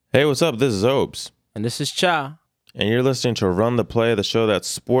Hey, what's up? This is Obes, And this is Cha. and you're listening to Run the Play, the show that's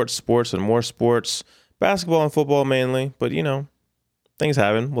sports, and more sports, basketball and football mainly, but things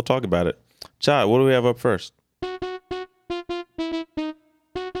happen. We'll talk about it. Cha, what do we have up first?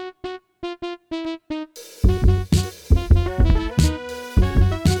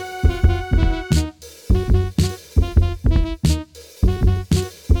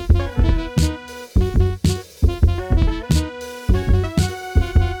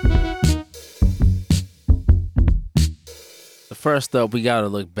 First up, we got to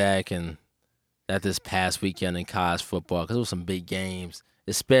look back and at this past weekend in college football because there were some big games,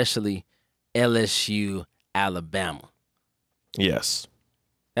 especially LSU, Alabama. Yes.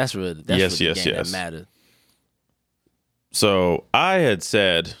 That's really the game yes. that mattered. So I had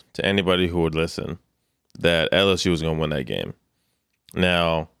said to anybody who would listen that LSU was going to win that game.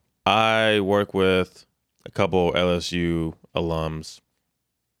 Now, I work with a couple LSU alums.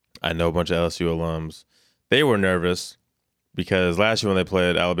 I know a bunch of LSU alums. They were nervous because last year when they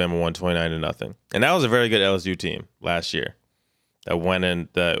played, Alabama won 29-0. And that was a very good LSU team last year that went in,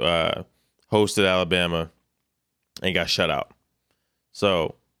 that hosted Alabama and got shut out.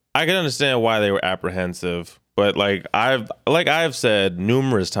 So I can understand why they were apprehensive, but like I've said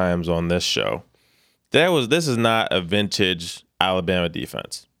numerous times on this show, this is not a vintage Alabama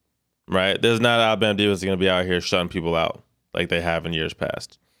defense, right? There's not Alabama defense going to be out here shutting people out like they have in years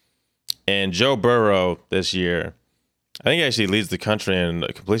past. And Joe Burrow this year, I think he actually leads the country in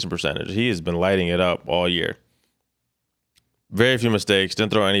completion percentage. He has been lighting it up all year. Very few mistakes.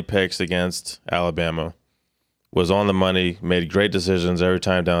 Didn't throw any picks against Alabama. Was on the money. Made great decisions every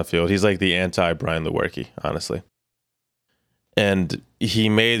time down the field. He's like the anti-Brian Lewerke, honestly. And he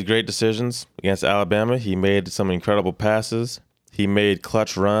made great decisions against Alabama. He made some incredible passes. He made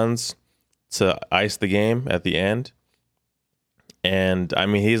clutch runs to ice the game at the end. And, I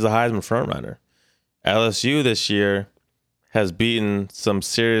mean, he's the Heisman frontrunner. LSU this year has beaten some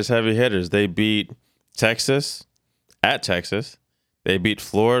serious heavy hitters. They beat Texas at Texas. They beat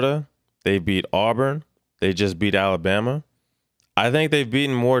Florida. They beat Auburn. They just beat Alabama. I think they've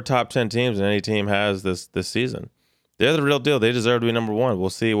beaten more top 10 teams than any team has this season. They're the real deal. They deserve to be number one. We'll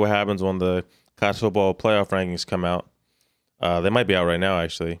see what happens when the college football playoff rankings come out. They might be out right now,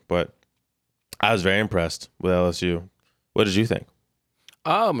 actually. But I was very impressed with LSU. What did you think?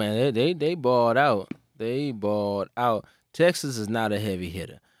 Oh, man, they balled out. They balled out. Texas is not a heavy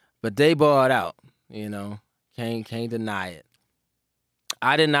hitter, but they balled out. Can't deny it.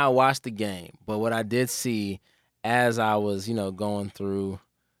 I did not watch the game, but what I did see as I was, going through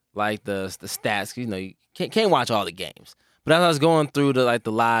like the stats, you can't watch all the games. But as I was going through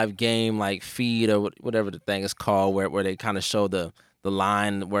the live game feed or whatever the thing is called, where they kind of show the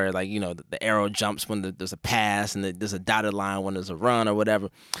line where the arrow jumps when there's a pass and there's a dotted line when there's a run or whatever,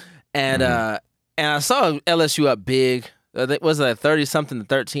 and I saw LSU up big. Was it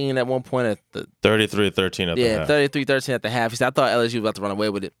 30-something-13 at one point? 33-13 at the half. 33-13 at the half. He said, I thought LSU was about to run away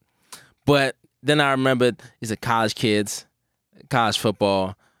with it. But then I remembered these are college kids, college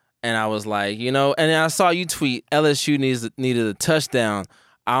football. And I was like, and I saw you tweet LSU needed a touchdown.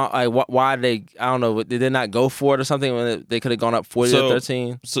 Why did I don't know, did they not go for it or something when they could have gone up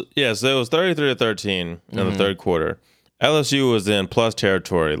 40-13? So it was 33-13 in the third quarter. LSU was in plus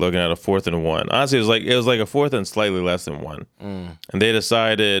territory, looking at a 4th and 1. Honestly, it was like a 4th and slightly less than 1, and they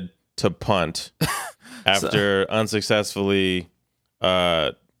decided to punt after unsuccessfully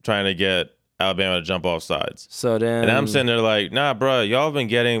trying to get Alabama to jump off sides. So then, and I'm sitting there like, nah, bro, y'all have been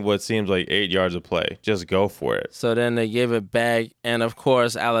getting what seems like 8 yards of play. Just go for it. So then they give it back, and of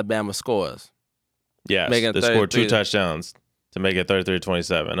course, Alabama scores. Yes, they scored 2 touchdowns to make it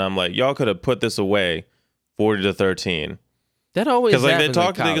 33-27. I'm like, y'all could have put this away 40-13. That always happens they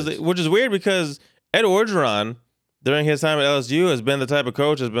talk, which is weird because Ed Orgeron during his time at LSU has been the type of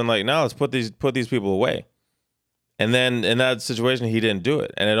coach has been like, no, let's put these people away. And then in that situation, he didn't do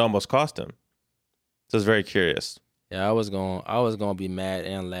it, and it almost cost him. So it's very curious. Yeah, I was gonna be mad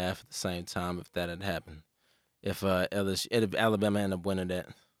and laugh at the same time if that had happened. If Alabama ended up winning that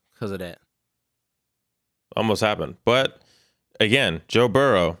because of that. Almost happened, but again, Joe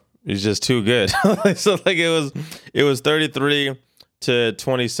Burrow. He's just too good. So it was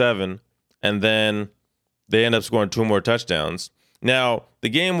 33-27, and then they end up scoring 2 more touchdowns. Now the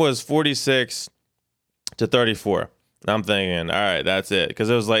game was 46-34. I'm thinking, all right, that's it, because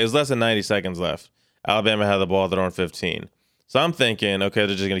it was less than 90 seconds left. Alabama had the ball at their own 15. So I'm thinking, okay,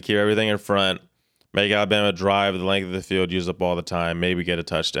 they're just gonna keep everything in front, make Alabama drive the length of the field, use up all the time, maybe get a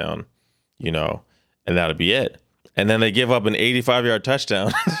touchdown, and that'll be it. And then they give up an 85-yard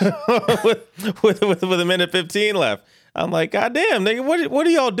touchdown with a minute 15 left. I'm like, God damn, nigga, what are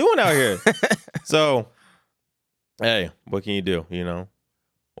y'all doing out here? So, hey, what can you do? You know,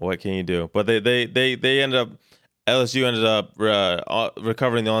 what can you do? But they ended up, LSU ended up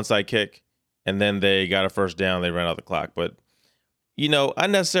recovering the onside kick, and then they got a first down. They ran out the clock. But, you know,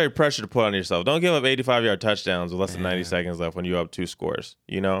 unnecessary pressure to put on yourself. Don't give up 85-yard touchdowns with less than 90 seconds left when you're up 2 scores,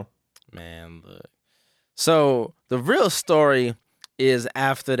 you know? Man, look. So the real story is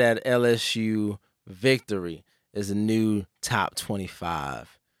after that LSU victory is a new top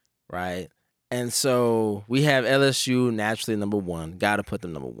 25, right? And so we have LSU naturally number 1. Got to put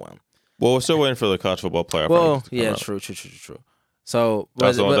them number 1. Well, we're still waiting for the college football playoff. Well, yeah, true. So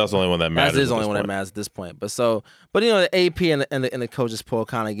that's the only one that matters. That is the only one that matters at this point. But you know, the AP and the coaches poll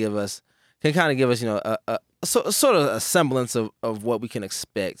can kind of give us, you know, sort of a semblance of what we can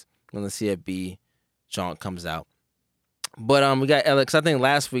expect when the CFB jaunt comes out. But we got Alex. I think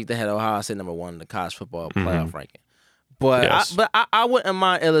last week they had Ohio State number 1 in the college football playoff ranking. But yes. I wouldn't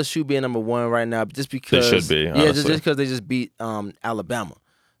mind LSU being number 1 right now, just because they should be. Honestly. Yeah, just because they just beat Alabama.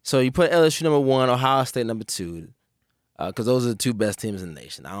 So you put LSU number 1, Ohio State number 2, because those are the 2 best teams in the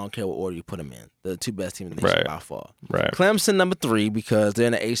nation. I don't care what order you put them in; they're the 2 best teams in the nation by far. Right. Clemson number 3 because they're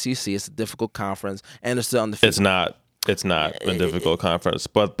in the ACC. It's a difficult conference, and they're still undefeated. It's not a difficult conference,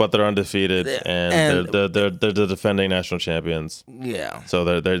 but they're undefeated and they're the defending national champions. Yeah.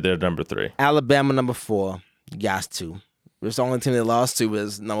 So they're number 3. Alabama number 4, got to. It's the only team they lost to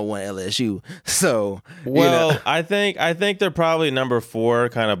is number 1 LSU. So well, you know. I think they're probably number 4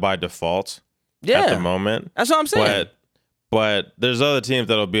 kind of by default. Yeah. At the moment. That's what I'm saying. But there's other teams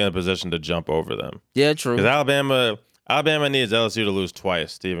that'll be in a position to jump over them. Yeah, true. Because Alabama needs LSU to lose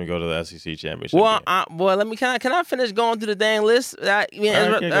twice to even go to the SEC championship. Well, can I finish going through the dang list? Sorry,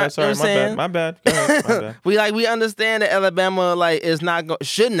 my bad. Go ahead, my bad. We understand that Alabama is not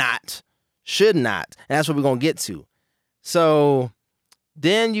should not, and that's what we're gonna get to. So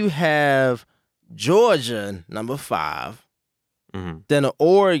then you have Georgia number 5, then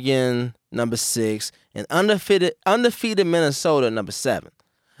Oregon number 6, and undefeated Minnesota number 7.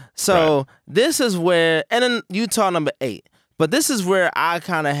 So this is where, and then Utah number 8. But this is where I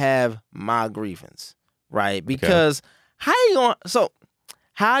kind of have my grievance, right? Because how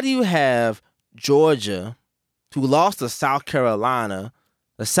do you have Georgia, who lost to South Carolina,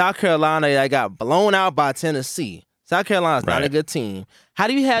 the South Carolina that got blown out by Tennessee? South Carolina's not a good team. How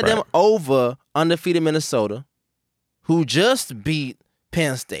do you have them over undefeated Minnesota, who just beat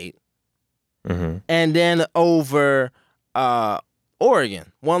Penn State, and then over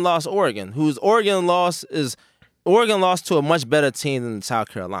Oregon, 1-loss Oregon, whose Oregon lost to a much better team than South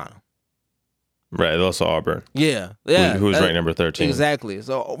Carolina. Right, they lost to Auburn. Yeah. Who's ranked number 13. Exactly.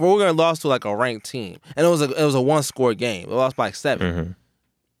 So Oregon lost to a ranked team, and it was a 1-score game. They lost by 7.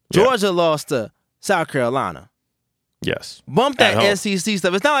 Georgia lost to South Carolina. Yes. Bump that SEC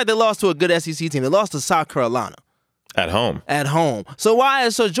stuff. It's not like they lost to a good SEC team. They lost to South Carolina. At home.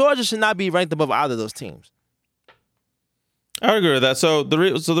 So Georgia should not be ranked above either of those teams. I agree with that. So the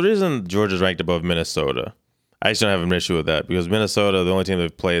reason Georgia's ranked above Minnesota, I just don't have an issue with that because Minnesota, the only team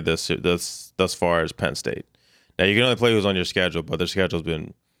they've played thus far is Penn State. Now you can only play who's on your schedule, but their schedule's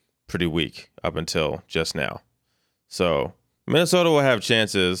been pretty weak up until just now. So Minnesota will have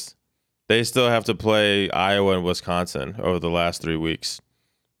chances. They still have to play Iowa and Wisconsin over the last 3 weeks.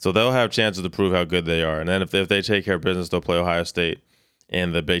 So they'll have chances to prove how good they are. And then if they take care of business, they'll play Ohio State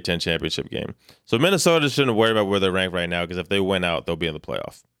in the Big Ten championship game. So Minnesota shouldn't worry about where they're ranked right now because if they win out, they'll be in the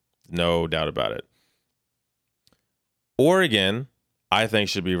playoff. No doubt about it. Oregon, I think,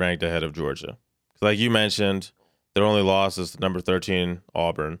 should be ranked ahead of Georgia. Like you mentioned, their only loss is number 13,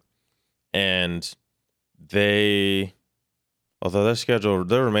 Auburn. And although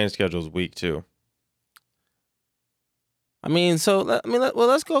their remaining schedule is weak too. Let's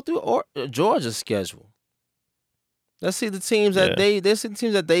go through Georgia's schedule. Let's see the teams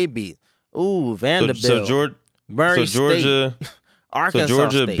that they beat. Ooh, Vanderbilt, Murray Georgia, State, Arkansas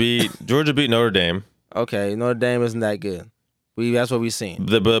State. Georgia beat Notre Dame. Okay, Notre Dame isn't that good. That's what we've seen.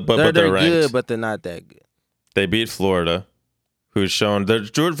 But they're ranked. Good, but they're not that good. They beat Florida, who's shown.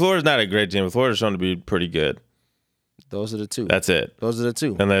 Florida's not a great team, but Florida's shown to be pretty good. Those are the 2. That's it. Those are the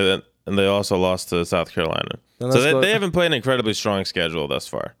 2. And they also lost to South Carolina. So they haven't played an incredibly strong schedule thus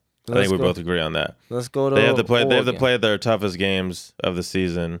far. I think we both agree on that. Let's go to They have to Oregon. play their toughest games of the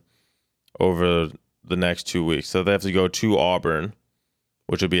season over the next 2 weeks. So they have to go to Auburn,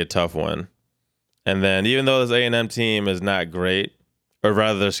 which would be a tough one. And then even though this A&M team is not great, or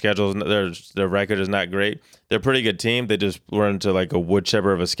rather their record is not great, they're a pretty good team. They just run into a wood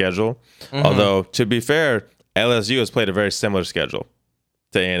chipper of a schedule. Although, to be fair, LSU has played a very similar schedule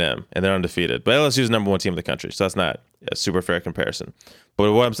to A&M, and they're undefeated. But LSU is the number 1 team in the country, so that's not a super fair comparison.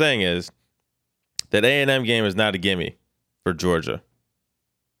 But what I'm saying is that A&M game is not a gimme for Georgia.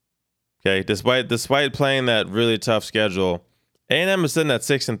 Okay, despite playing that really tough schedule, A&M is sitting at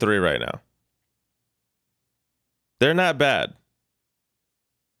 6-3 right now. They're not bad.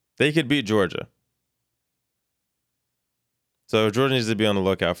 They could beat Georgia. So Georgia needs to be on the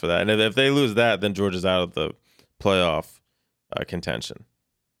lookout for that. And if they lose that, then Georgia's out of the playoff contention.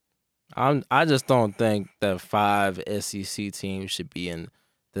 I just don't think that 5 SEC teams should be in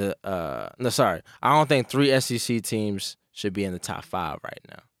the I don't think 3 SEC teams should be in the top 5 right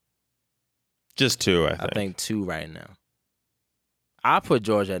now. Just 2, I think. I think 2 right now. I put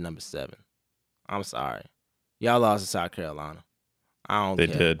Georgia at number 7. I'm sorry. Y'all lost to South Carolina. I don't care.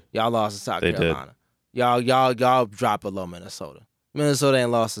 They did. Y'all lost to South They Carolina. did. Y'all dropped below Minnesota. Minnesota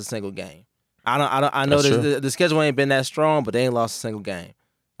ain't lost a single game. I know the schedule ain't been that strong, but they ain't lost a single game.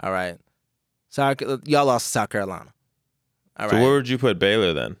 All right. Y'all lost to South Carolina. All right. So where would you put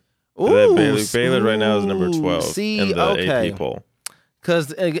Baylor then? Ooh, Baylor right now is number 12 in the AP poll.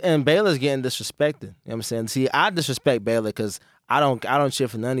 Because and Baylor's getting disrespected. You know what I'm saying? See, I disrespect Baylor because I don't cheer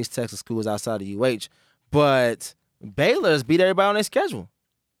for none of these Texas schools outside of UH. But Baylor's beat everybody on their schedule.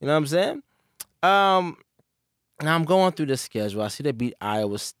 You know what I'm saying? Now I'm going through the schedule. I see they beat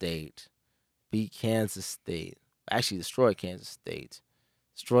Iowa State, beat Kansas State. Actually, destroyed Kansas State.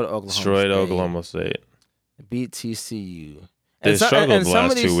 Destroyed Oklahoma State. Beat TCU. They struggled the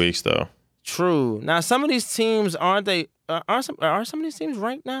last 2 weeks, though. True. Now, some of these teams, are some of these teams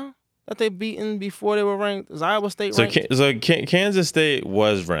ranked now that they've beaten before they were ranked? Is Iowa State ranked? So Kansas State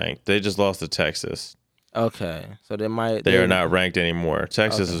was ranked. They just lost to Texas. Okay. So they are not ranked anymore.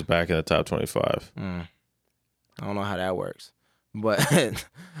 Texas is back in the top 25. I don't know how that works. But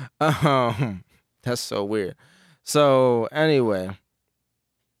that's so weird. So, anyway.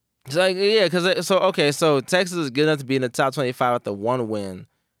 It's like, yeah, so Texas is good enough to be in the top 25 after 1 win,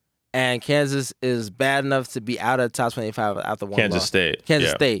 and Kansas is bad enough to be out of the top 25 after 1 Kansas loss. State.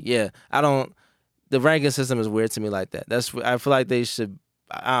 State, yeah. The ranking system is weird to me like that. I feel like they should,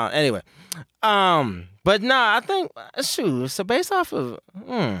 anyway. But I think, so based off of,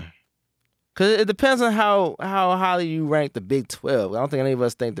 because it depends on how highly you rank the Big 12. I don't think any of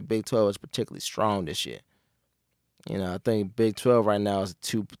us think the Big 12 is particularly strong this year. You know, I think Big 12 right now is a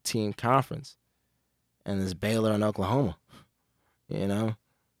 2-team conference, and it's Baylor and Oklahoma. You know,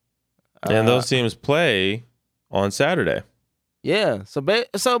 and those teams play on Saturday. Yeah.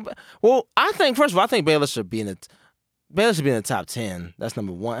 Well, I think first of all, I think Baylor should be in the top 10. That's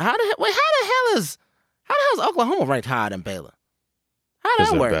number 1. How the hell is Oklahoma ranked higher than Baylor? How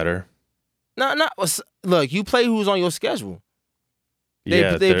does that work? Better. No. Look, you play who's on your schedule.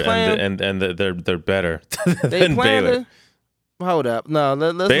 They're better than Baylor. Hold up, no.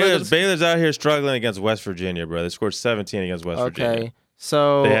 Baylor's out here struggling against West Virginia, bro. They scored 17 against West Virginia. Okay,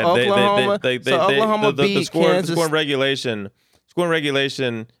 so Oklahoma beat Kansas. Scoring regulation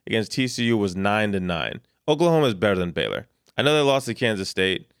against TCU was 9-9. Oklahoma is better than Baylor. I know they lost to Kansas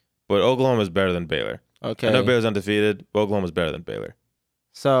State, but Oklahoma is better than Baylor. Okay, I know Baylor's undefeated, but Oklahoma's better than Baylor.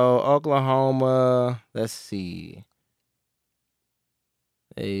 So Oklahoma, let's see.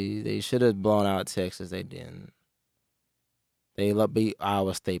 They should have blown out Texas. They didn't. They beat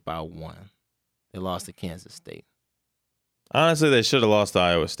Iowa State by 1. They lost to Kansas State. Honestly, they should have lost to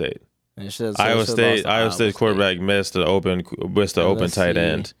Iowa State. Iowa State quarterback missed the open tight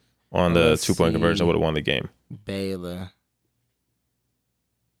end on the 2-point conversion. Would have won the game. Baylor.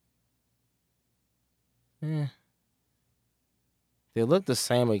 Yeah. They look the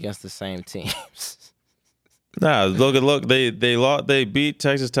same against the same teams. Nah, look. They beat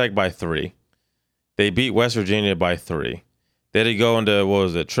Texas Tech by 3. They beat West Virginia by 3. They had to go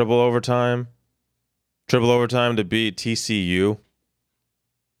into triple overtime to beat TCU.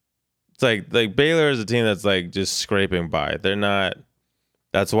 It's like Baylor is a team that's like just scraping by. They're not.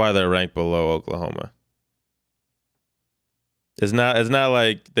 That's why they're ranked below Oklahoma. It's not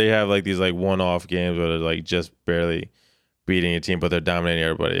like they have like these like one-off games where they're like just barely beating a team, but they're dominating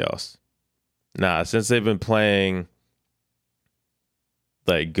everybody else. Nah, since they've been playing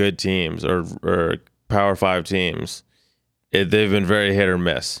like good teams or Power 5 teams, they've been very hit or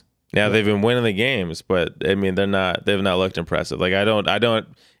miss. Now they've been winning the games, but I mean they've not looked impressive. Like I don't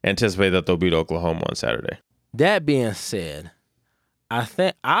anticipate that they'll beat Oklahoma on Saturday. That being said, I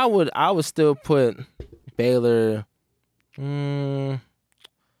think I would still put Baylor. Because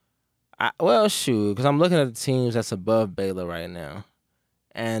I'm looking at the teams that's above Baylor right now.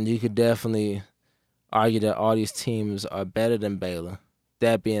 And you could definitely argue that all these teams are better than Baylor.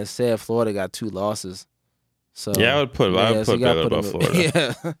 That being said, Florida got 2 losses So Yeah, I would put so you gotta Baylor above Florida.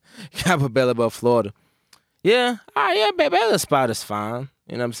 Yeah, you gotta put Baylor above Florida. Yeah, all right, yeah, Baylor's spot is fine.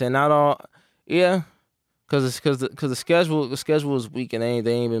 You know what I'm saying? Not all, yeah, because the schedule is weak and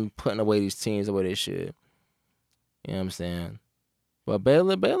they ain't been putting away these teams the way they should. You know what I'm saying? But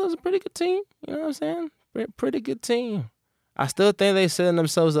Baylor's a pretty good team. You know what I'm saying? Pretty good team. I still think they setting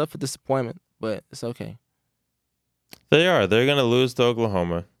themselves up for disappointment, but it's okay. They are. They're gonna lose to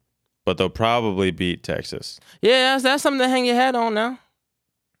Oklahoma, but they'll probably beat Texas. Yeah, that's something to hang your hat on now.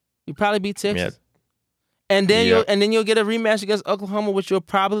 You probably beat Texas. Yeah. And then you'll get a rematch against Oklahoma, which you'll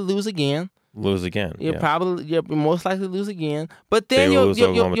probably lose again. Lose again. You'll most likely lose again. But then They will you'll lose to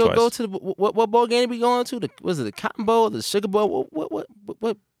Oklahoma go twice. to what bowl game you be going to? Was it the Cotton Bowl, the Sugar Bowl?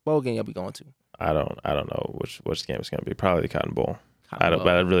 What bowl game you'll be going to? I don't know which game it's gonna be. Probably the Cotton Bowl. Cotton Bowl.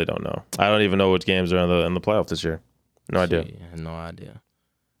 But I really don't know. I don't even know which games are in the playoff this year. No idea. No idea.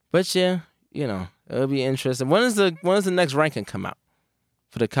 But yeah, it'll be interesting. When does the next ranking come out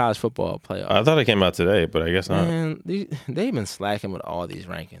for the college football playoff? I thought it came out today, but I guess not. Man, they've been slacking with all these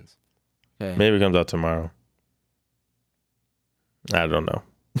rankings. Okay. Maybe it comes out tomorrow. I don't know.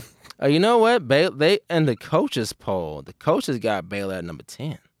 You know what? They in the coaches poll, the coaches got Baylor at number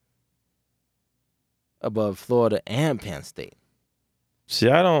 10, above Florida and Penn State. See,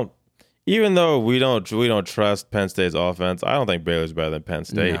 I don't. Even though we don't trust Penn State's offense, I don't think Baylor's better than Penn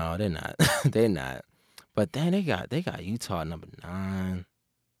State. No, they're not. They're not. But then they got Utah at number 9.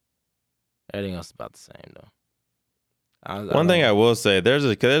 Everything else is about the same though. One thing I will say, there's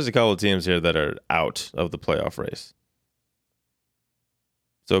a couple of teams here that are out of the playoff race.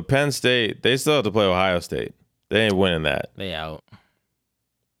 So Penn State, they still have to play Ohio State. They ain't winning that. They out.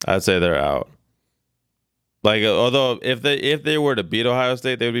 I'd say they're out. Like, although if they were to beat Ohio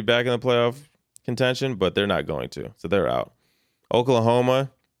State, they would be back in the playoff contention, but they're not going to. So they're out.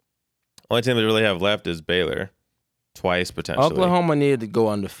 Oklahoma, only team they really have left is Baylor, twice potentially. Oklahoma needed to go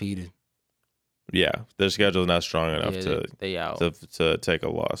undefeated. Yeah, their schedule is not strong enough they out. to take a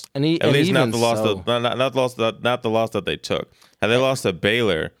loss. At least not the loss not the loss that they took. Had they lost to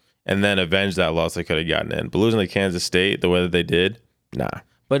Baylor and then avenged that loss, they could have gotten in. But losing to Kansas State the way that they did, nah.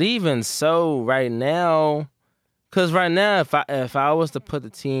 But even so, right now, because right now, if I was to put the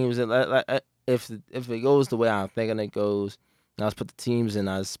teams in, if it goes the way I'm thinking it goes, and I was put the teams in,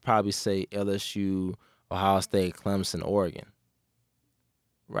 I'd probably say LSU, Ohio State, Clemson, Oregon.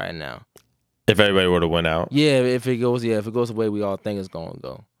 Right now. If everybody were to win out, if it goes the way we all think it's gonna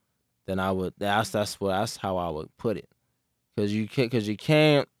go, then I would. That's how I would put it. Because you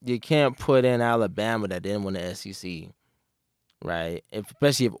can't put in Alabama that didn't win the SEC, right?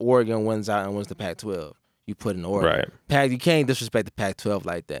 Especially if Oregon wins out and wins the Pac-12, you put in Oregon. right? You can't disrespect the Pac-12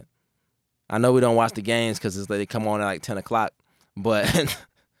 like that. I know we don't watch the games because they come on at like 10 o'clock, but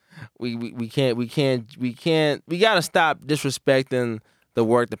we gotta stop disrespecting the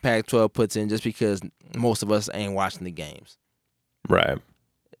work the Pac-12 puts in just because most of us ain't watching the games. Right.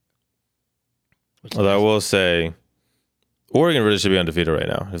 Although I will say, Oregon really should be undefeated right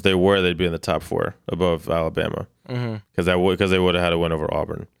now. If they were, they'd be in the top 4 above Alabama. Because they would have had a win over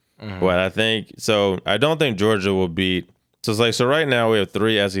Auburn. But I think so. I don't think Georgia will beat. So it's like right now we have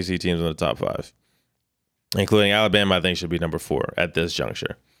 3 SEC teams in the top 5, including Alabama. I think should be number 4 at this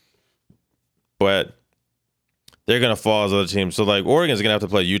juncture. But they're gonna fall as other teams. So like Oregon's gonna have to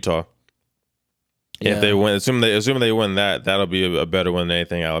play Utah. Yeah. If they win, assuming they win that'll be a better win than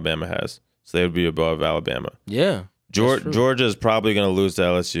anything Alabama has. So they would be above Alabama. Yeah. Georgia is probably going to lose to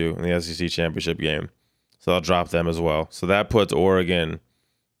LSU in the SEC championship game. So I'll drop them as well. So that puts Oregon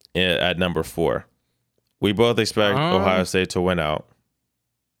at number 4. We both expect Ohio State to win out.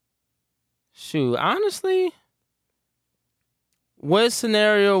 Shoot, honestly, what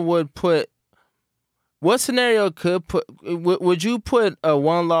scenario could put? Would you put a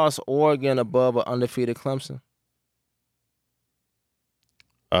 1-loss Oregon above an undefeated Clemson?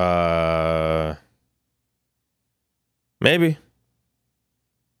 Maybe.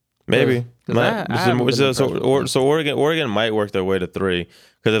 So Oregon might work their way to 3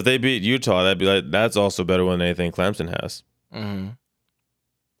 because if they beat Utah, that's also better than anything Clemson has. Mm-hmm.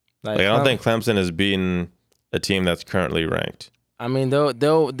 Like I don't think Clemson has beaten a team that's currently ranked. I mean,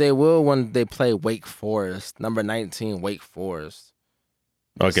 they will when they play Wake Forest, number 19, Wake Forest.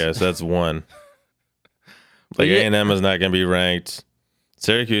 Okay, so that's 1. Like A&M is not going to be ranked.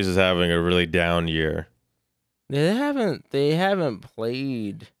 Syracuse is having a really down year. They haven't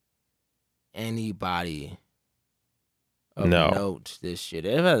played anybody of note this year.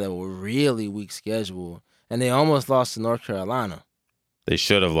 They've had a really weak schedule, and they almost lost to North Carolina. They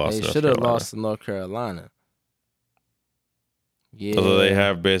should have lost. They should have lost to North Carolina. Yeah. Although they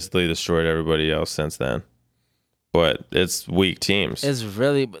have basically destroyed everybody else since then. but it's weak teams. It's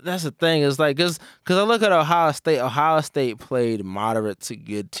really, but that's the thing. It's like, cause I look at Ohio State. Ohio State played moderate to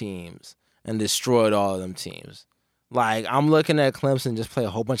good teams and destroyed all of them teams. Like, I'm looking at Clemson just play a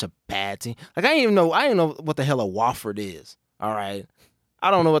whole bunch of bad teams. Like, I didn't know what the hell a Wofford is. All right,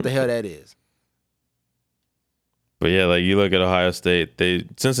 I don't know what the hell that is. But yeah, like you look at Ohio State,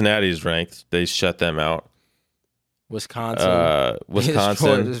 Cincinnati's ranked. They shut them out. Wisconsin,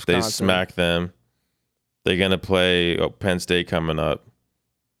 they smacked them. They're gonna play Penn State coming up.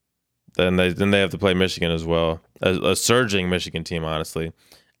 Then they have to play Michigan as well. A surging Michigan team, honestly.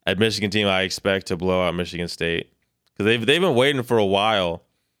 At Michigan team, I expect to blow out Michigan State because they've been waiting for a while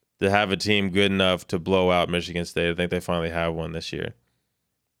to have a team good enough to blow out Michigan State. I think they finally have one this year.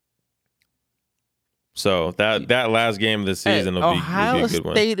 So that last game of the season will be a good one. Ohio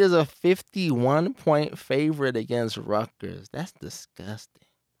State is a 51-point favorite against Rutgers. That's disgusting.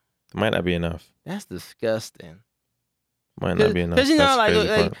 It might not be enough. That's disgusting. Might not be enough. Because, That's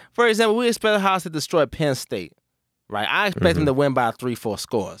like for example, we expect Ohio State to destroy Penn State, right? I expect them to win by 3-4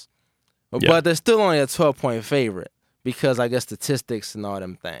 scores. Yeah. But they're still only a 12-point favorite because, I guess, statistics and all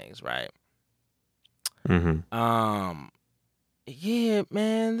them things, right? Mm-hmm. Yeah,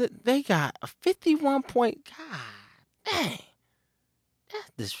 man, they got a 51-point. God dang.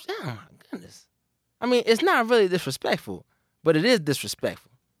 Oh, my goodness. I mean, it's not really disrespectful, but it is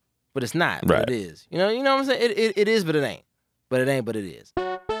disrespectful. But it's not, but right. It is. You know what I'm saying? It is, but it ain't. But it ain't, but it is.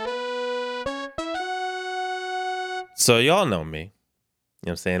 So y'all know me. You know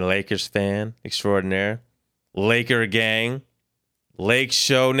what I'm saying? Lakers fan extraordinaire. Laker gang. Lake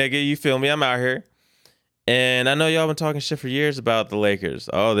show, nigga. You feel me? I'm out here. And I know y'all been talking shit for years about the Lakers.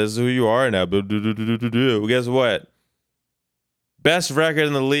 Oh, this is who you are now. Well, guess what? Best record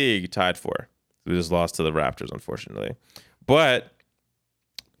in the league, tied for. We just lost to the Raptors, unfortunately. But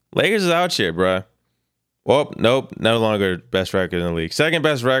Lakers is out here, bruh. Well, nope. No longer best record in the league. Second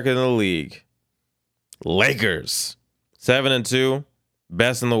best record in the league. Lakers. 7-2.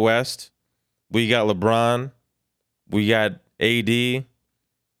 Best in the West. We got LeBron. We got AD.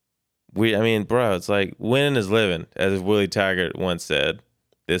 Bro, it's like winning is living, as Willie Taggart once said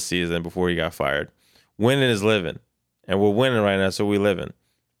this season before he got fired. Winning is living. And we're winning right now, so we living.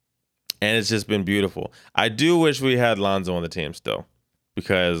 And it's just been beautiful. I do wish we had Lonzo on the team still,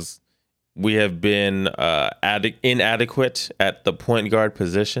 because we have been inadequate at the point guard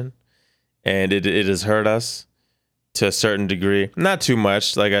position, and it has hurt us to a certain degree. Not too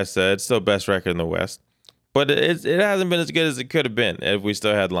much, like I said. Still best record in the West. But it hasn't been as good as it could have been if we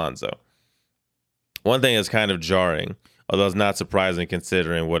still had Lonzo. One thing that's kind of jarring, although it's not surprising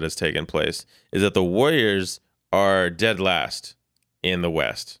considering what has taken place, is that the Warriors are dead last in the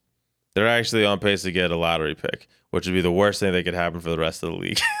West. They're actually on pace to get a lottery pick, which would be the worst thing that could happen for the rest of the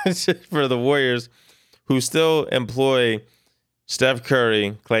league. For the Warriors, who still employ Steph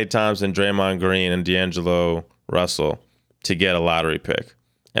Curry, Klay Thompson, Draymond Green, and D'Angelo Russell to get a lottery pick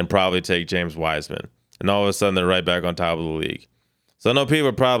and probably take James Wiseman. And all of a sudden, they're right back on top of the league. So I know people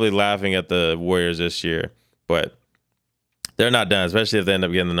are probably laughing at the Warriors this year, but they're not done, especially if they end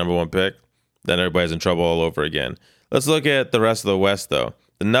up getting the number one pick. Then everybody's in trouble all over again. Let's look at the rest of the West, though.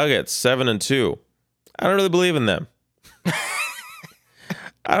 The Nuggets, 7-2. I don't really believe in them.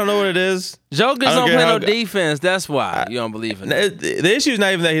 I don't know what it is. Jokers don't play no defense. That's why you don't believe in them. The issue is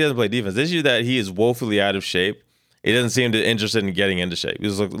not even that he doesn't play defense. The issue is that he is woefully out of shape. He doesn't seem interested in getting into shape. He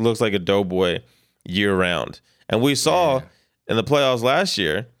looks like a doughboy year-round. And we saw in the playoffs last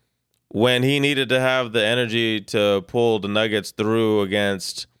year when he needed to have the energy to pull the Nuggets through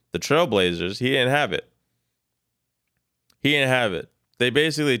against the Trailblazers, he didn't have it. They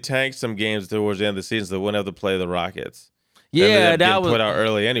basically tanked some games towards the end of the season so they wouldn't have to play the Rockets. Yeah, that was put out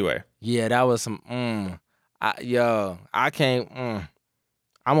early anyway. Yeah, that was some. I can't. I'm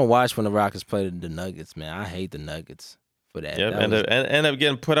gonna watch when the Rockets play the Nuggets, man. I hate the Nuggets for that. Yep, end up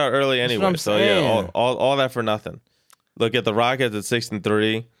getting put out early anyway. So yeah, all that for nothing. Look at the Rockets at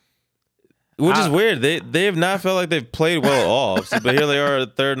 6-3, which is weird. They have not felt like they've played well at all. But here they are,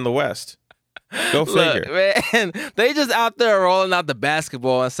 third in the West. Go figure. Look, man, they just out there rolling out the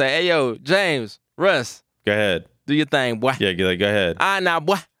basketball and say, "Hey, yo, James, Russ, go ahead, do your thing, boy." Yeah, go ahead. Now,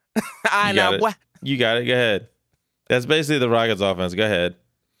 boy. Now, boy. You got it. Go ahead. That's basically the Rockets' offense. Go ahead.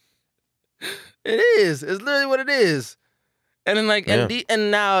 It is. It's literally what it is. And then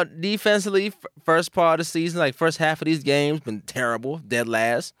and now defensively, first part of the season, like first half of these games, been terrible, dead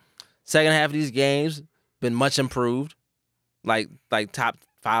last. Second half of these games, been much improved. Like top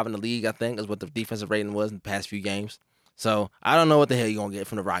 5 in the league, I think, is what the defensive rating was in the past few games. So I don't know what the hell you're gonna get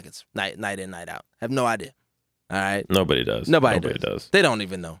from the Rockets night in, night out. I have no idea. All right. Nobody does. Nobody does. They don't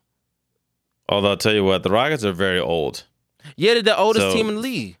even know. Although I'll tell you what, the Rockets are very old. Yeah, they're the oldest So- team in the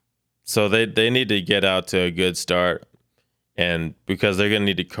league. So they need to get out to a good start, and because they're going to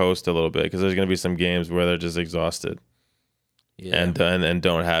need to coast a little bit because there's going to be some games where they're just exhausted Yeah. and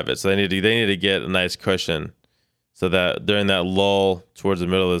don't have it. So they need to get a nice cushion so that during that lull towards the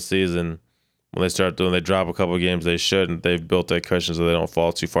middle of the season, when they drop a couple of games they shouldn't, they've built that cushion so they don't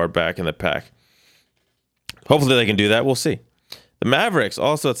fall too far back in the pack. Hopefully they can do that. We'll see. The Mavericks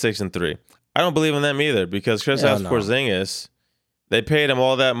also at 6-3. I don't believe in them either because Kristaps no. Porzingis, they paid him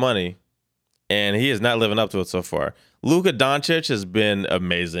all that money, and he is not living up to it so far. Luka Doncic has been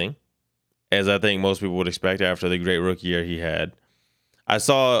amazing, as I think most people would expect after the great rookie year he had. I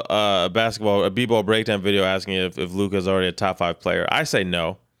saw a b-ball breakdown video asking if Luka's already a top 5 player. I say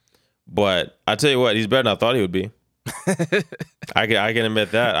no, but I tell you what, he's better than I thought he would be. I can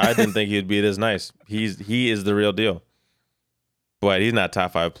admit that. I didn't think he would be this nice. He is the real deal, but he's not a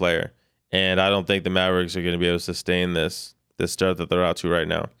top 5 player, and I don't think the Mavericks are going to be able to sustain this start that they're out to right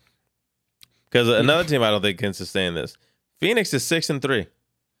now. Because another team I don't think can sustain this. Phoenix is 6-3.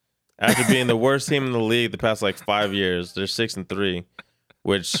 After being the worst team in the league the past 5 years, they're 6-3,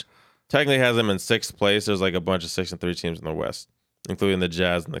 which technically has them in 6th place. There's a bunch of 6-3 teams in the West, including the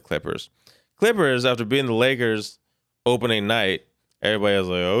Jazz and the Clippers. Clippers, after being the Lakers opening night, everybody was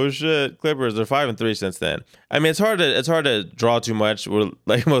like, "Oh shit, Clippers!" They're 5-3 since then. I mean, it's hard to draw too much.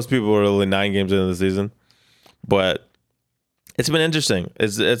 Most people are only 9 games into the season, but it's been interesting.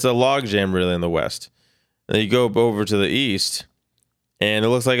 It's a logjam really in the West. And then you go over to the East, and it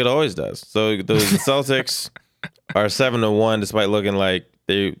looks like it always does. So the Celtics are 7-1, despite looking like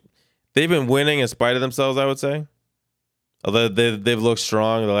they've been winning in spite of themselves, I would say. Although they've looked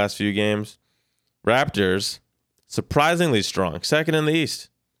strong in the last few games. Raptors, surprisingly strong, 2nd in the East,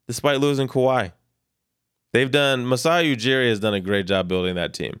 despite losing Kawhi. Masai Ujiri has done a great job building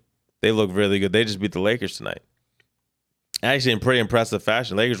that team. They look really good. They just beat the Lakers tonight. Actually, in pretty impressive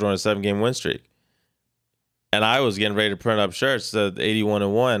fashion. Lakers were on a 7-game win streak. And I was getting ready to print up shirts that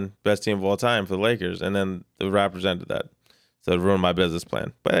 81-1, best team of all time for the Lakers. And then the Raptors ended that. So it ruined my business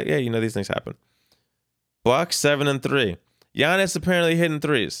plan. But yeah, these things happen. Bucks 7-3. Giannis apparently hitting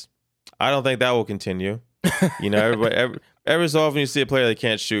threes. I don't think that will continue. Everybody, every so often you see a player that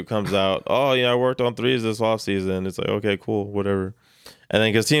can't shoot comes out. Oh, I worked on threes this offseason. It's like, okay, cool, whatever. And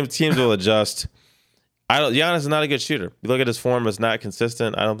then because teams will adjust. Giannis is not a good shooter. You look at his form; it's not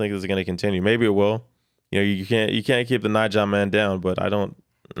consistent. I don't think this is going to continue. Maybe it will. You can't keep the Nigel man down, but I don't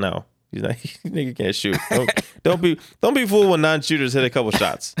know. Nigga can't shoot. Don't be fooled when non-shooters hit a couple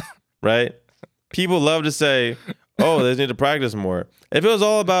shots, right? People love to say, "Oh, they need to practice more." If it was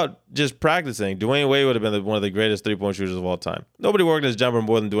all about just practicing, Dwayne Wade would have been one of the greatest 3-point shooters of all time. Nobody worked his jumper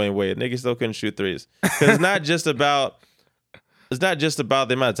more than Dwayne Wade. Nigga still couldn't shoot threes because it's not just about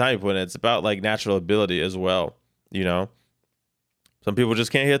the amount of time you put in. It's about natural ability as well. Some people just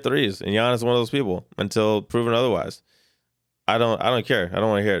can't hit threes, and Giannis is one of those people until proven otherwise. I don't care. I don't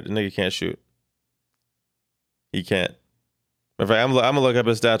want to hear it. The nigga can't shoot. He can't. In fact, I'm gonna look up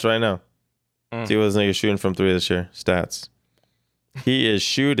his stats right now. See what this nigga shooting from 3 this year. Stats. He is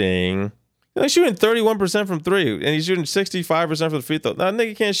shooting. He's shooting 31% from 3, and he's shooting 65% from the free throw. No,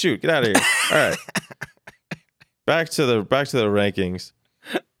 nigga can't shoot. Get out of here. All right. Back to the rankings.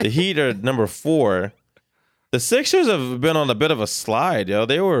 The Heat are number 4. The Sixers have been on a bit of a slide, yo.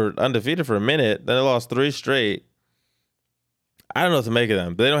 They were undefeated for a minute, then they lost 3 straight. I don't know what to make of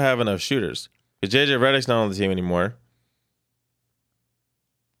them, but they don't have enough shooters. Because JJ Redick's not on the team anymore.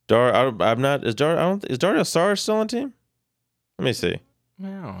 Is Dario Saric still on the team? Let me see.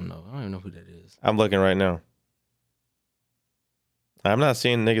 Man, I don't know. I don't even know who that is. I'm looking right now. I'm not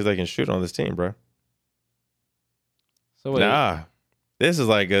seeing niggas that can shoot on this team, bro. So wait. Nah. This is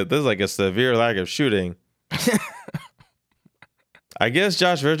like a severe lack of shooting. I guess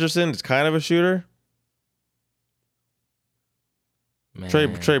Josh Richardson is kind of a shooter. Man.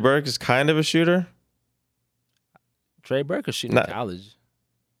 Trey Burke is kind of a shooter. Trey Burke is shooting in college.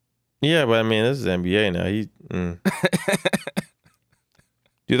 Yeah, but I mean, this is NBA now.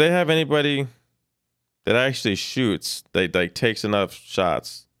 Do they have anybody that actually shoots, that takes enough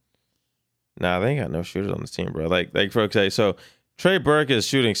shots? Nah, they ain't got no shooters on this team, bro. So Trey Burke is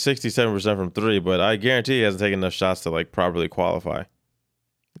shooting 67% from 3, but I guarantee he hasn't taken enough shots to properly qualify.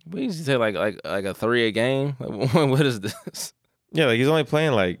 We used to say like a 3 a game. What is this? Yeah, he's only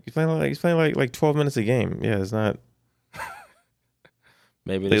playing he's playing 12 minutes a game. Yeah, it's not.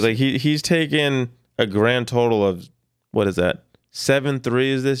 Maybe he's taken a grand total of, what is that, 7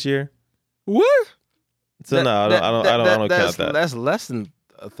 threes this year. What? So I don't count that. That's less than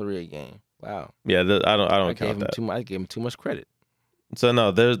a 3 a game. Wow. Yeah, I don't count that. I gave him too much credit. So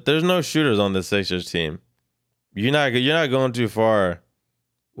no, there's no shooters on the Sixers team. You're not going too far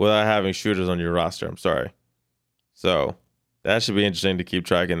without having shooters on your roster. I'm sorry. So that should be interesting to keep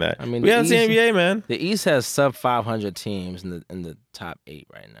tracking that. I mean, we got the NBA, man. The East has sub 500 teams in the top 8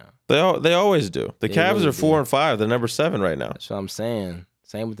 right now. They always do. The Cavs really are 4 and 5. They're number 7 right now. That's what I'm saying.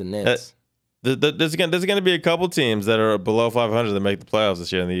 Same with the Nets. There's going to be a couple teams that are below 500 that make the playoffs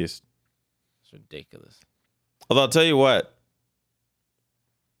this year in the East. It's ridiculous. Although I'll tell you what,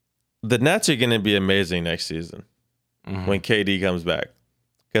 the Nets are going to be amazing next season when KD comes back,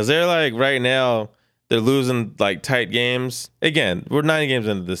 because they're like right now they're losing like tight games. Again, we're 9 games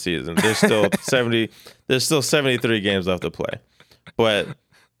into the season. There's still 70. There's still 73 games left to play, but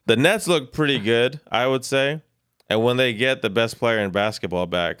the Nets look pretty good, I would say. And when they get the best player in basketball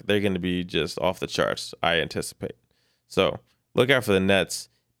back, they're going to be just off the charts, I anticipate. So look out for the Nets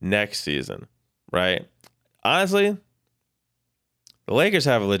next season, right? Honestly, the Lakers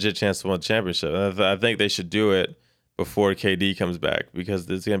have a legit chance to win the championship. I think they should do it before KD comes back, because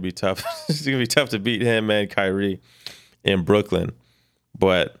it's going to be tough. It's going to be tough to beat him and Kyrie in Brooklyn.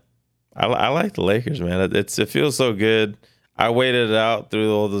 But I like the Lakers, man. It feels so good. I waited it out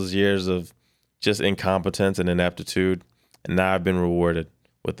through all those years of just incompetence and ineptitude, and now I've been rewarded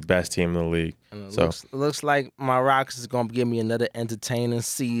with the best team in the league. Looks like my Rockets is going to give me another entertaining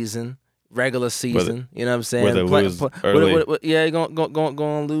season, regular season. You know what I'm saying? Where they lose early. Yeah, you're going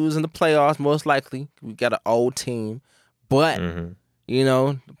to lose in the playoffs most likely. We got an old team, but you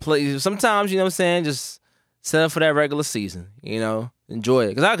know, sometimes, you know what I'm saying, just set up for that regular season. You know, enjoy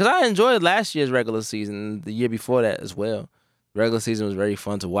it, because I enjoyed last year's regular season, the year before that as well. Regular season was very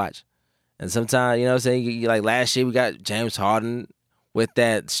fun to watch. And sometimes, you know what I'm saying, like last year we got James Harden with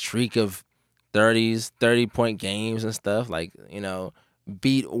that streak of 30-point games and stuff. Like, you know,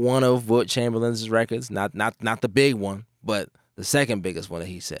 beat one of Wilt Chamberlain's records, not the big one, but the second biggest one that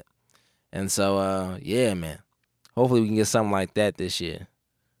he set. And so, yeah, man, hopefully we can get something like that this year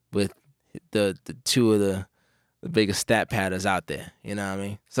with the two of the biggest stat patterns out there. You know what I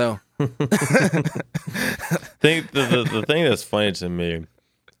mean? So, the thing that's funny to me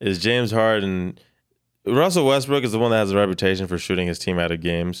is James Harden. Russell Westbrook is the one that has a reputation for shooting his team out of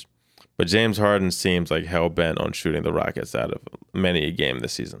games, but James Harden seems like hell-bent on shooting the Rockets out of many a game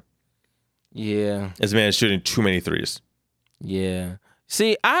this season. Yeah. This man is shooting too many threes. Yeah.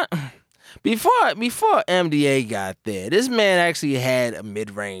 See, before MDA got there, this man actually had a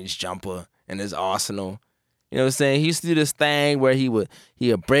mid-range jumper in his arsenal. You know what I'm saying? He used to do this thing where he would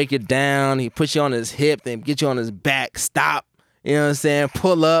break it down, he'd put you on his hip, then get you on his back, stop. You know what I'm saying?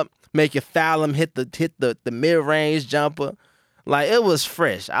 Pull up, make you foul him, hit the mid-range jumper. Like, it was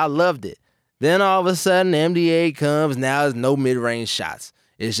fresh. I loved it. Then all of a sudden, MDA comes. Now there's no mid-range shots.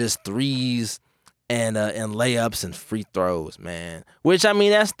 It's just threes and layups and free throws, man. Which, I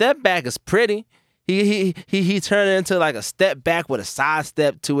mean, that step back is pretty. He turned it into like a step back with a side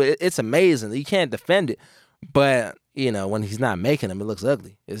step to it. It's amazing. You can't defend it. But, you know, when he's not making them, it looks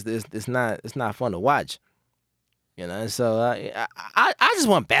ugly. It's not fun to watch. You know, and so I just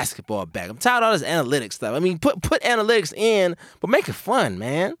want basketball back. I'm tired of all this analytics stuff. I mean, put analytics in, but make it fun,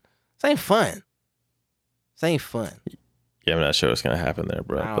 man. This ain't fun. This ain't fun. Yeah, I'm not sure what's gonna happen there,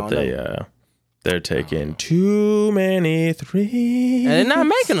 bro. But they're taking too many threes, and they're not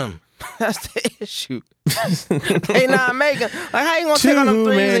making them. That's the issue. They not making. Like, how you gonna take on them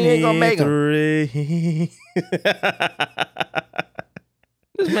threes and you ain't gonna make them?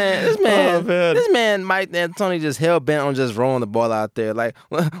 This man, Mike D'Antoni, just hell bent on just rolling the ball out there. Like,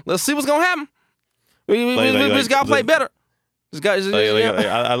 let's see what's gonna happen. We just gotta play better.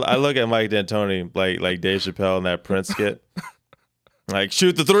 I look at Mike D'Antoni like Dave Chappelle in that Prince skit. Like,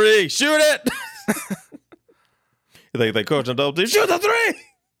 shoot the three, shoot it. Like coach on double team, shoot the three.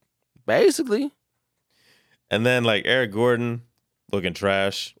 Basically. And then like Eric Gordon looking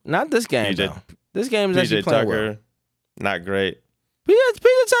trash. Not this game, though. This game is actually playing well. Not great.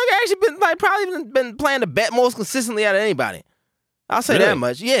 PJ Tucker actually probably been playing the bet most consistently out of anybody. I'll say that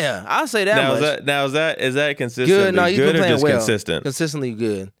much. Yeah, I'll say that much. Is that consistent? Good. No, he's been playing well. Consistent? Consistently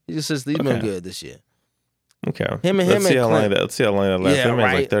good. He's been good this year. Okay. Let's see how long that lasts. Yeah, that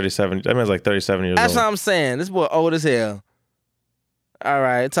man's like 37. That man's like 37 years old. That's what I'm saying. This boy old as hell. All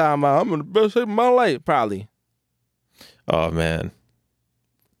right, talking about I'm in the best shape of my life, probably. Oh man,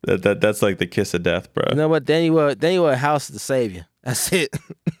 that's like the kiss of death, bro. You know what? Then you were a house to save you. That's it.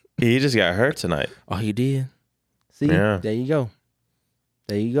 He just got hurt tonight. Oh, he did. See, yeah. There you go.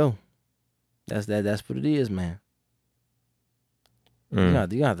 That's what it is, man. You have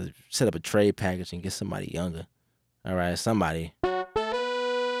to set up a trade package and get somebody younger. All right, somebody.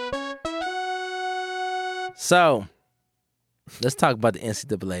 So, let's talk about the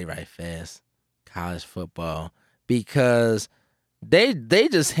NCAA right fast, college football, because they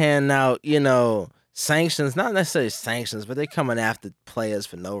just hand out, sanctions, not necessarily sanctions, but they coming after players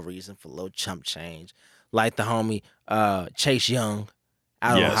for no reason, for low chump change, like the homie Chase Young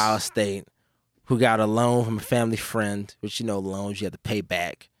out of Yes. Ohio State, who got a loan from a family friend, which loans you have to pay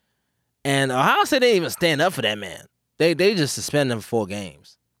back, and Ohio State didn't even stand up for that man. They just suspended him for 4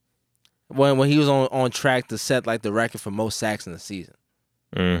 games when he was on track to set like the record for most sacks in the season.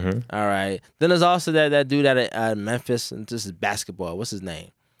 Mm-hmm. All right. Then there's also that dude out at Memphis, and this is basketball. What's his name?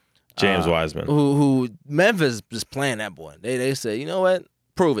 James Wiseman. Who Memphis is playing that boy. They said, you know what?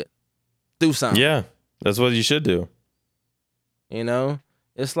 Prove it. Do something. Yeah, that's what you should do.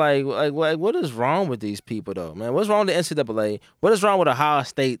 It's like what is wrong with these people though, man? What's wrong with the NCAA? What is wrong with Ohio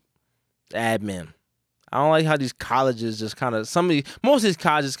State admin? I don't like how these colleges just kind of most of these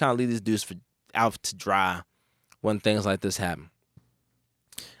colleges kind of leave these dudes out to dry when things like this happen.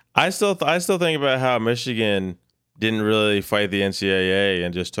 I still think about how Michigan didn't really fight the NCAA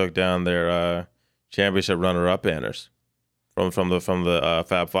and just took down their championship runner-up banners from the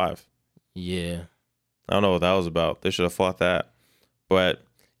Fab Five. Yeah, I don't know what that was about. They should have fought that. But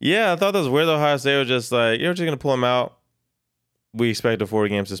yeah, I thought that was weird. Ohio State was just like, you're just gonna pull him out. We expect a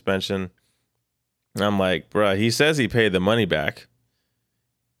 4-game suspension. And I'm like, bruh, he says he paid the money back.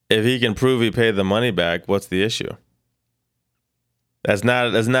 If he can prove he paid the money back, what's the issue? That's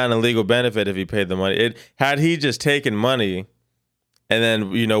not an illegal benefit if he paid the money. Had he just taken money and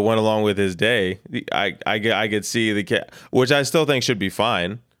then went along with his day, I could see the case, which I still think should be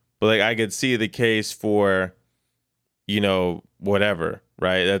fine. But like I could see the case for, whatever,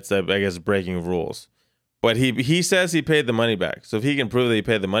 right? That's I guess breaking rules. But he says he paid the money back. So if he can prove that he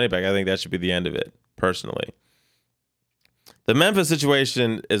paid the money back, I think that should be the end of it, personally. The Memphis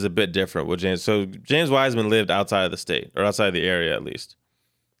situation is a bit different with James. So James Wiseman lived outside of the state, or outside the area at least.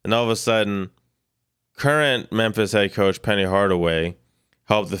 And all of a sudden, current Memphis head coach Penny Hardaway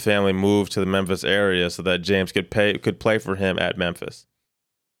helped the family move to the Memphis area so that James could play for him at Memphis.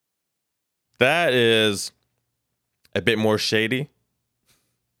 That is a bit more shady,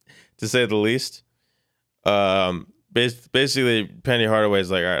 to say the least. Basically, Penny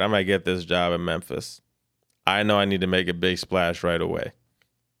Hardaway's like, all right, I'm going to get this job in Memphis. I know I need to make a big splash right away.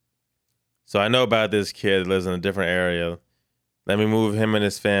 So I know about this kid that lives in a different area. Let me move him and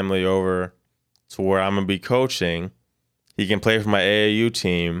his family over to where I'm going to be coaching. He can play for my AAU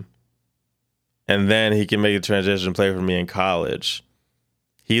team. And then he can make a transition and play for me in college.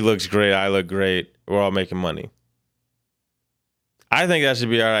 He looks great. I look great. We're all making money. I think that should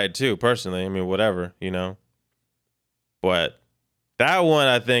be all right too, personally. I mean, whatever, But that one,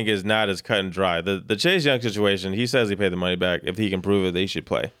 I think, is not as cut and dry. The Chase Young situation, he says he paid the money back. If he can prove it, he should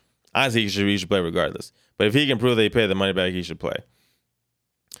play. Honestly, he should play regardless. But if he can prove that he paid the money back, he should play.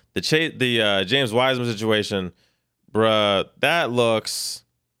 The James Wiseman situation, bruh, that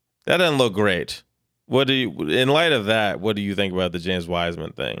doesn't look great. In light of that, what do you think about the James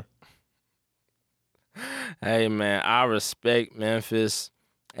Wiseman thing? Hey man, I respect Memphis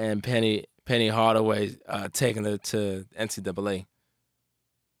and Penny Hardaway taking it to NCAA.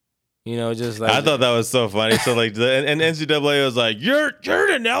 Just like I thought that was so funny. So like, and NCAA was like, "You're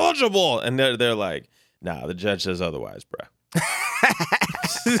ineligible," and they're like, "Nah, the judge says otherwise, bro."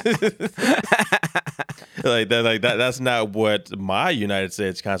 Like that, that's not what my United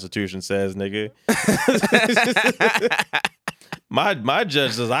States Constitution says, nigga. my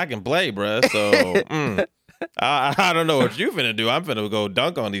judge says I can play, bro. So I don't know what you finna do. I'm finna go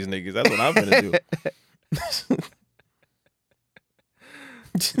dunk on these niggas. That's what I'm finna do.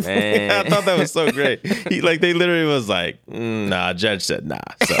 Man. I thought that was so great. They literally was like, nah, judge said nah.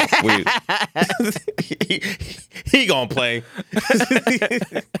 So he gonna play.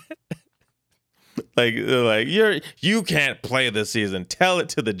 like you can't play this season. Tell it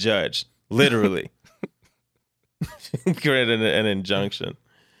to the judge. Literally. Create an injunction.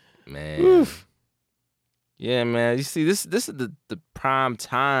 Man. Oof. Yeah, man. You see, this is the prime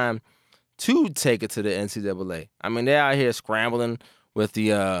time to take it to the NCAA. I mean, they're out here scrambling with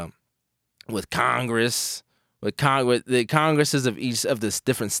the with Congress, with the Congresses of each of the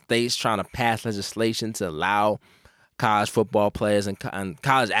different states trying to pass legislation to allow college football players and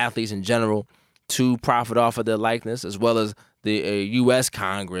college athletes in general to profit off of their likeness, as well as the U.S.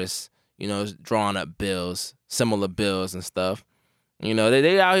 Congress, drawing up bills, similar bills and stuff.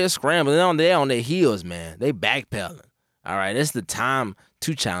 They out here scrambling. They're on their heels, man. They backpedaling. All right, it's the time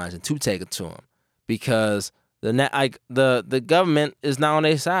to challenge and to take it to them, because the government is not on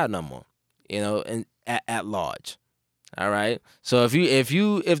their side no more. And at large. All right. So if the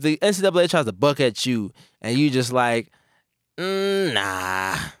NCAA tries to buck at you and you just like,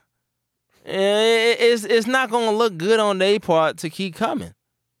 Nah. It's not gonna look good on their part to keep coming.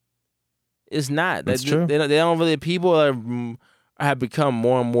 It's not. That's true. They don't really. People have become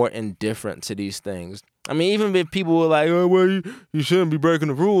more and more indifferent to these things. I mean, even if people were like, "Oh, well, you shouldn't be breaking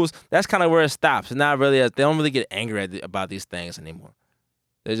the rules," that's kind of where it stops. It's not really. They don't really get angry about these things anymore.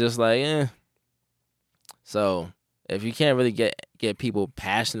 They're just like, eh. So if you can't really get people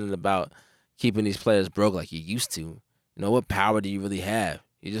passionate about keeping these players broke like you used to, you know, what power do you really have?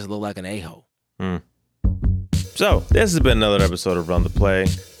 You just look like an a-hole. So, this has been another episode of Run the Play.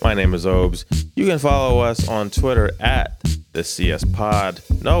 My name is Obes. You can follow us on Twitter at the CS Pod.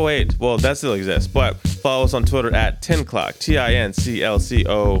 No, wait. Well, that still exists. But follow us on Twitter at Tinclock.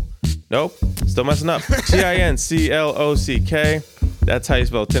 TINCLCO. Nope. Still messing up. TINCLOCK. That's how you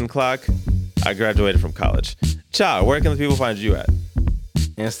spell Tinclock. I graduated from college. Cha, where can the people find you at?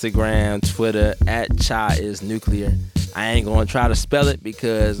 Instagram, Twitter, at Cha is nuclear. I ain't gonna try to spell it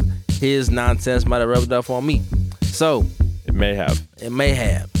because his nonsense might have rubbed off on me. So It may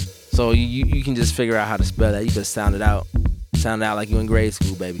have. So you can just figure out how to spell that. You just sound it out like you in grade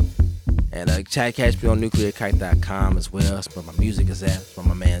school, baby. And catch me on nuclearkite.com as well. That's where my music is at. That's where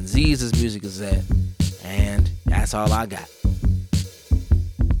my man Z's music is at. And that's all I got.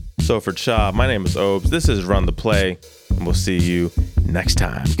 So for Cha, my name is Obes. This is Run the Play, and we'll see you next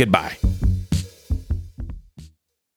time. Goodbye.